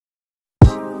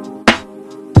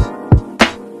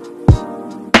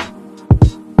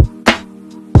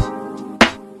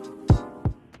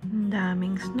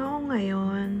daming snow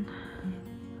ngayon.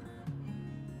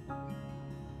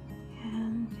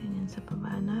 Yan, yan sa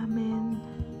baba namin.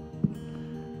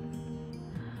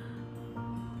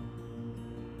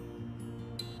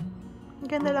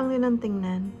 Ganda lang din ang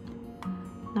tingnan.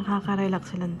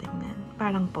 Nakaka-relax silang tingnan.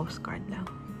 Parang postcard lang.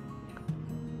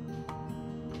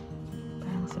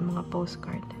 Parang sa mga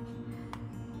postcard.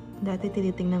 Dati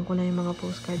tinitingnan ko na yung mga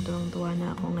postcard, tuwang-tuwa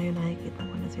na ako. Ngayon nakikita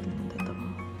ko na sila ng totoo.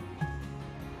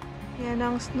 Yan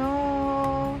ang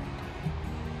snow.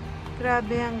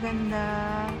 Grabe, ang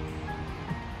ganda.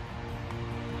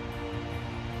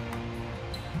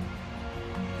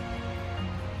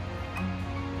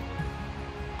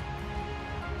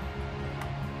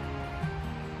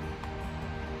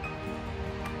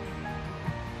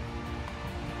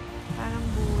 Parang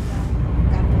bulang.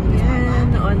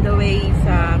 Yan, on the way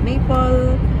sa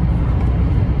Maple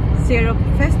Syrup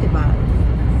Festival.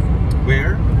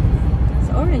 Where?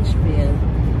 Sa Orangeville.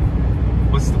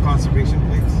 What's the conservation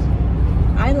place?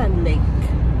 Island Lake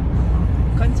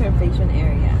Conservation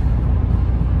Area.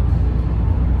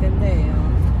 Ganda eh.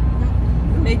 Oh.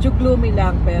 Medyo gloomy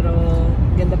lang pero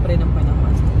ganda pa rin ang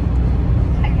panahon.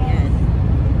 Ayan.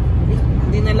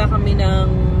 Dinala kami ng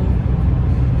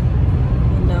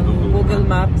Google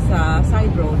Maps sa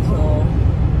side road. So,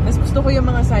 mas gusto ko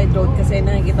yung mga side road kasi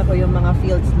nakikita ko yung mga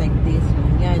fields like this.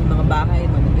 Yan, yung mga bahay,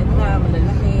 magaganda,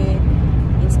 malalaki.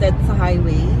 Instead sa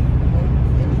highway.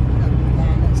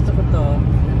 Yan, gusto ko to.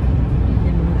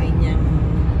 Yung mga kanyang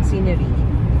scenery.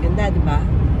 Ganda, di ba?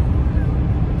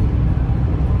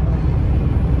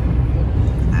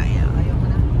 Ayaw mo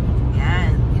na.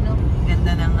 Yan.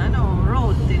 Ganda ng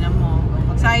road. Tinan mo.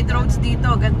 Side roads dito,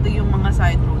 ganito yung mga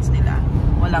side roads nila.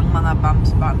 Walang mga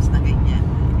bumps na ganyan.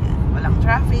 Yan. Walang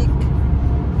traffic.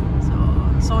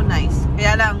 So nice.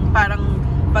 Kaya lang, parang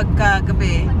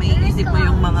pagkagabi, may isip mo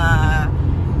yung mga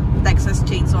Texas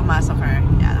Chainsaw Massacre.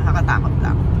 Yan, nakakatakot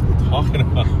lang. Talking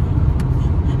about?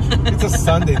 It's a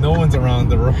Sunday. No one's around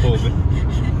the road.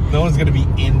 No one's gonna be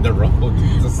in the road.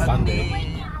 It's a Sunday.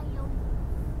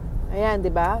 Ayan,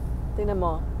 di ba? Tingnan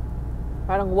mo.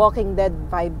 Parang Walking Dead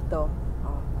vibe to.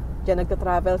 Diyan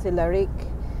nagta-travel sila Rick.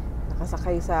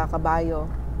 Nakasakay sa kabayo.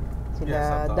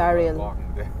 Sila Daryl.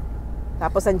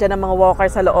 Tapos andyan ang mga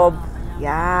walkers sa loob.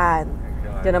 Yan.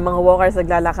 Diyan ang mga walkers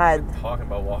naglalakad. Talking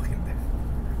about Walking Dead.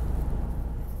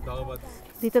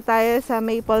 Dito tayo sa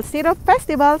Maple Syrup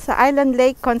Festival sa Island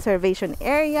Lake Conservation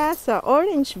Area sa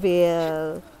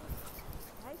Orangeville.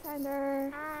 Hi, Sander.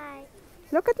 Hi.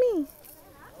 Look at me.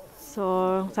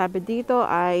 So, sabi dito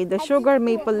ay the sugar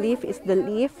maple leaf is the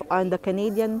leaf on the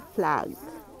Canadian flag.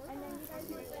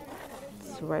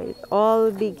 That's where it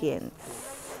all begins.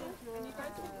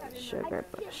 Sugar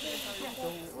bush.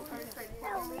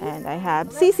 And I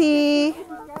have Sisi.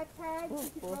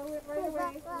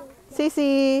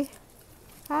 Sisi.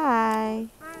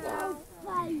 Hi.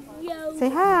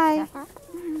 Say hi.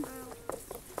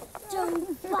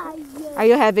 Are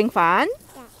you having fun?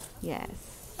 Yes.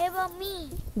 What about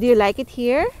me? Do you like it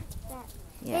here? What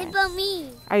Yes. about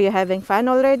me? Are you having fun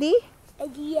already?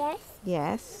 Yes.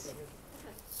 Yes.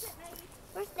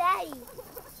 Where's Daddy?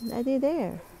 Daddy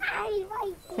there. Hi,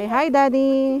 right Say hi,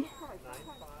 Daddy.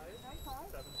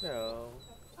 Hello.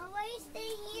 What are you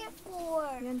staying here for?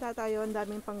 Yan tatayo, ang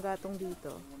daming panggatong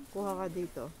dito. Kuha ka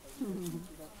dito.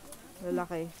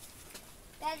 Lalaki.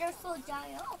 Better so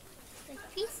dry up. Like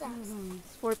pizzas.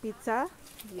 It's for pizza?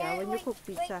 Yeah, when you cook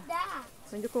pizza. Like that.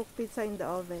 When you cook pizza in the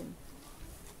oven,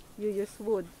 you use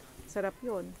wood. Sarap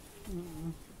yun.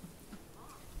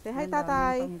 Say hi,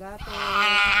 tatay.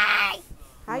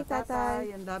 Hi,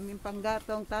 tatay. Ang daming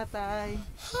panggatong, tatay.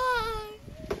 Hi.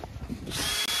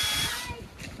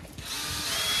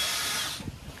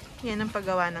 Yan ang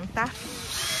paggawa ng taffy.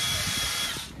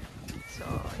 So,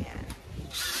 yan.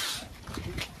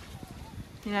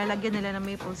 Nilalagyan nila ng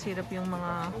maple syrup yung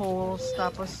mga holes.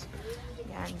 Tapos,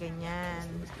 yan, ganyan.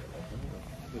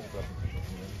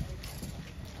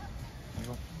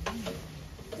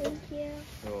 Thank you.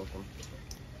 You're welcome.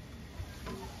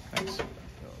 Thanks.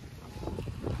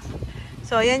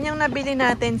 So, yan yung nabili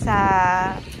natin sa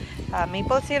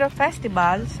Maple Syrup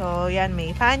Festival. So, yan,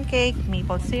 may pancake,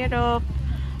 maple syrup,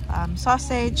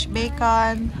 sausage,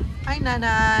 bacon. Hi,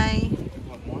 nanay.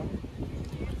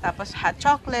 Tapos, hot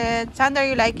chocolate. Sander,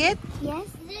 you like it? Yes.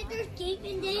 Is there cake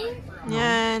in there?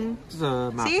 Yan.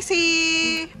 Map.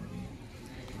 Sisi!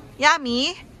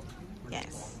 Yummy?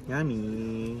 Yes.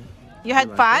 Yummy. You had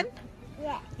You like fun?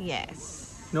 Yeah. Yes.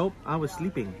 Nope, I was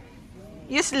sleeping.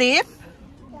 You sleep?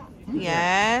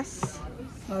 Yes.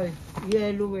 Ay,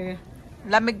 yellow eh.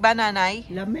 Lamig ba, nanay?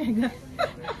 Lamig.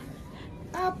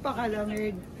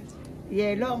 Napakalamig.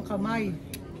 Yellow ang kamay.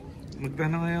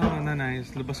 Magdana kayo, nanay.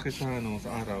 Labas kayo sa, sa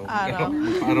araw. Araw.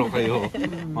 Araw kayo.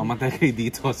 Mamatay kayo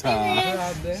dito sa...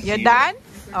 You done?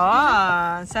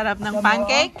 Oh, sarap ng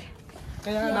pancake.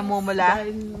 Kaya Namumula.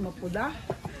 dahil mapula.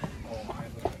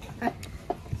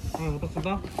 Tapos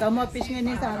ito? Tama fish nga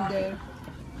ni Sander.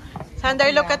 Sander,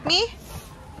 look at me.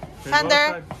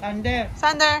 Sander. Sander,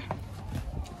 Sander.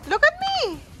 Look at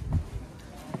me.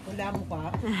 wala mo pa.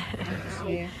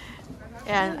 Sige.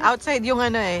 Yan, outside yung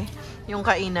ano eh, yung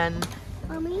kainan.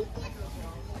 Mommy,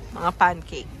 Mga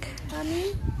pancake.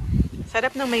 mommy.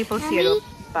 Sarap ng maple syrup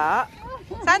pa.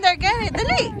 Sander, get it.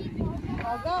 Dali.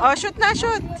 Oh, shoot na,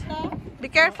 shoot. Be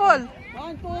careful.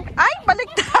 1, 2, Ay,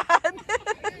 baliktad.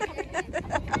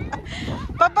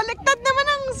 Pabaliktad naman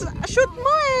ang shoot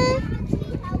mo eh.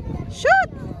 Shoot.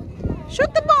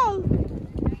 Shoot the ball.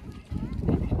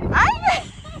 Ay.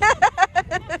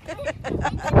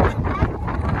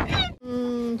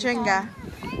 Jenga.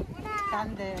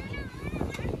 Sander.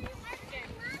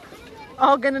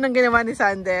 Oh, ganun ang ginawa ni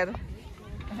Sander.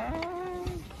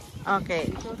 Okay.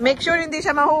 Make sure hindi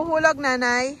siya mahuhulog,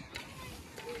 nanay.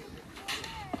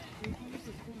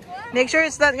 Make sure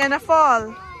it's not gonna fall.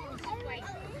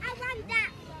 I want that.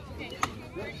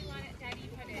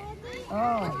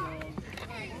 Oh.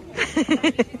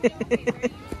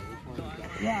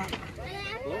 Yeah.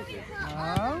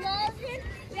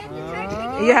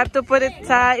 You have to put it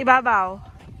sa ibabaw.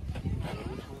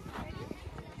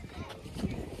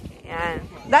 Yan.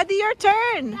 Daddy, your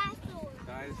turn.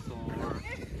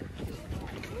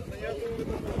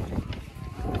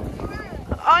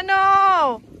 Oh no!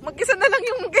 Mag-isa na lang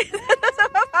yung mag-isa na sa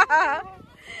baba.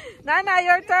 Nana,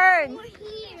 your turn.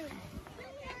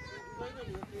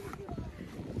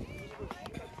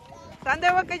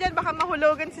 Sander, wag ka dyan. Baka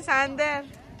mahulugan si Sander.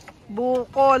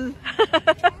 Bukol.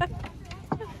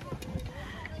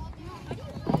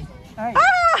 Ay.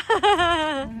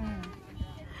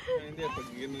 Hindi, pag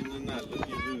ganun na, look,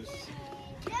 you lose.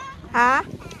 Ha?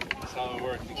 That's how it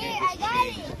works. You can't just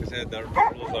change. Because the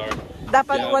rules are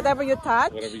Dapat Yeah. whatever you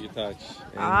touch? whatever you touch.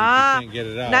 And Ah. you can't get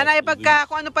it out. Nanay, you pagka lose.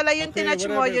 kung ano pala yung Okay, tinouch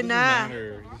mo, whatever, yun it doesn't na. matter.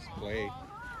 Just play.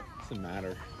 Doesn't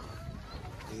matter.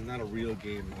 This is not a real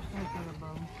game.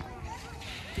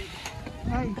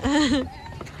 Ay.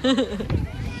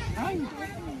 Ay.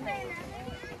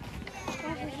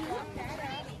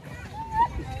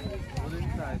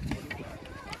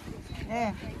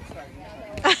 Eh.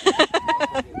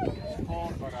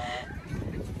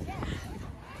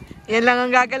 Yan lang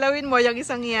ang gagalawin mo, yung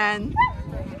isang yan.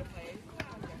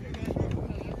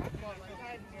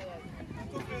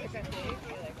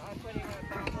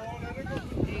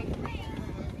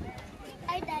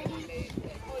 Hi, Daddy.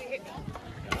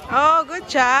 Oh, good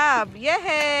job.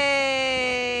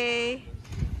 Yay!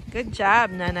 Good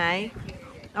job, nanay.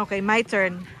 Okay, my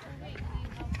turn.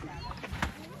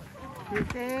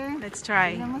 Sige. Let's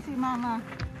try. Tignan mo si Mama.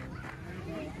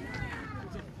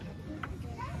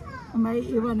 May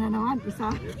iwan na naman, isa.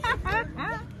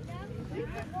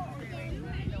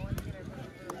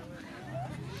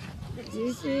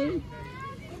 Easy.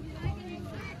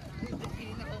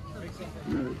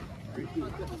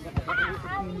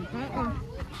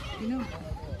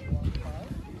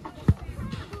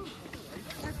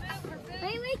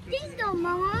 May thing though,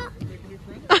 Mama.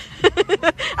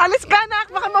 Alis ka, anak.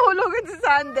 Baka mahulugan si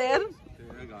Sander.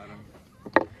 I got him.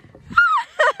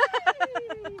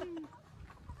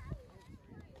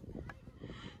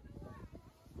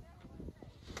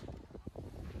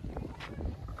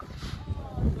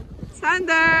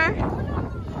 Sander!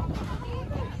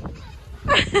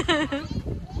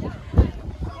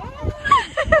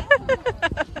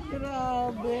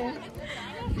 Grabe.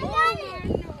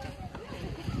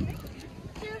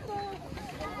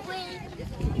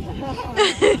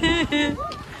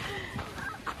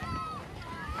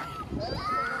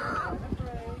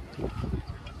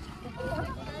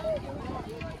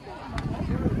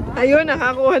 Ayun,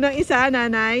 nakakuha ng isa,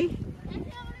 nanay.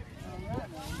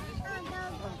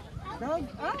 Dog.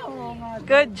 Oh, nga.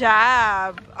 Good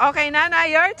job. Okay, nanay,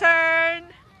 your turn.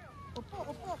 Upo,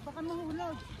 upo. Baka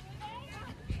mahulog.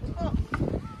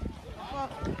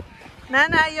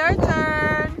 Nanay, your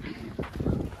turn.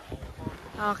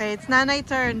 Okay, it's nanay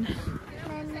turn.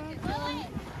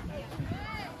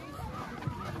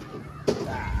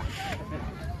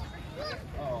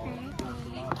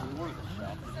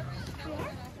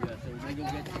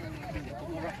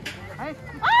 Ay.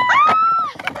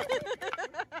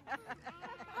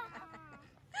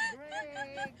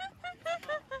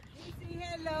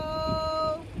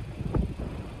 Hello.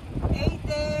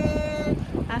 Aiden.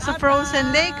 Nasa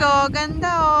frozen lake, oh.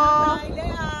 Ganda, oh.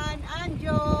 Leanne,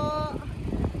 Anjo.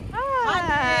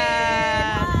 Hi.